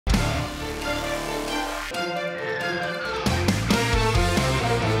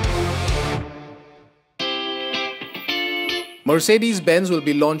Mercedes-Benz will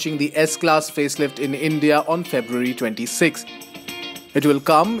be launching the S-Class facelift in India on February 26. It will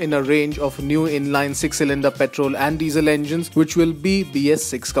come in a range of new inline 6-cylinder petrol and diesel engines which will be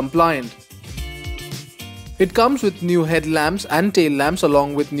BS6 compliant. It comes with new headlamps and tail lamps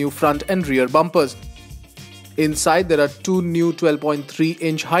along with new front and rear bumpers. Inside there are two new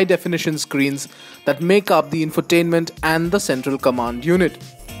 12.3-inch high-definition screens that make up the infotainment and the central command unit.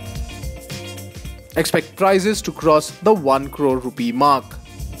 Expect prices to cross the 1 crore rupee mark.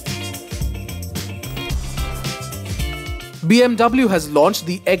 BMW has launched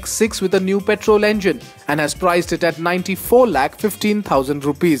the X6 with a new petrol engine and has priced it at 94,15,000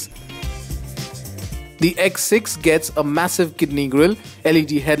 rupees. The X6 gets a massive kidney grille,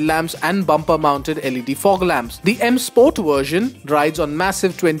 LED headlamps and bumper-mounted LED fog lamps. The M Sport version rides on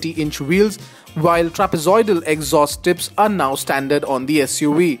massive 20-inch wheels, while trapezoidal exhaust tips are now standard on the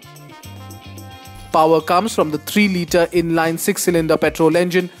SUV. Power comes from the 3-litre inline 6-cylinder petrol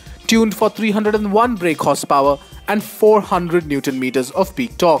engine tuned for 301 brake horsepower and 400 Nm of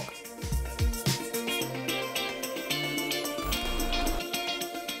peak torque.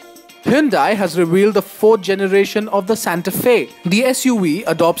 Hyundai has revealed the 4th generation of the Santa Fe. The SUV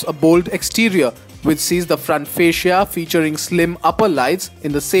adopts a bold exterior, which sees the front fascia featuring slim upper lights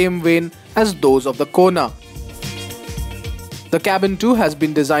in the same vein as those of the Kona. The cabin too has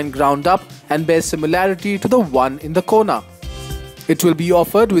been designed ground up and bears similarity to the one in the Kona. It will be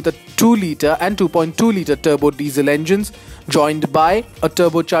offered with a 2-litre and 2.2-litre turbo diesel engines joined by a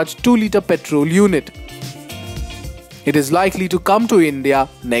turbocharged 2-litre petrol unit. It is likely to come to India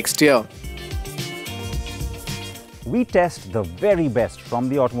next year. We test the very best from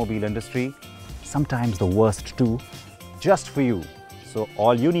the automobile industry, sometimes the worst too, just for you. So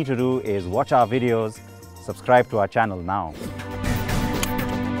all you need to do is watch our videos, subscribe to our channel now.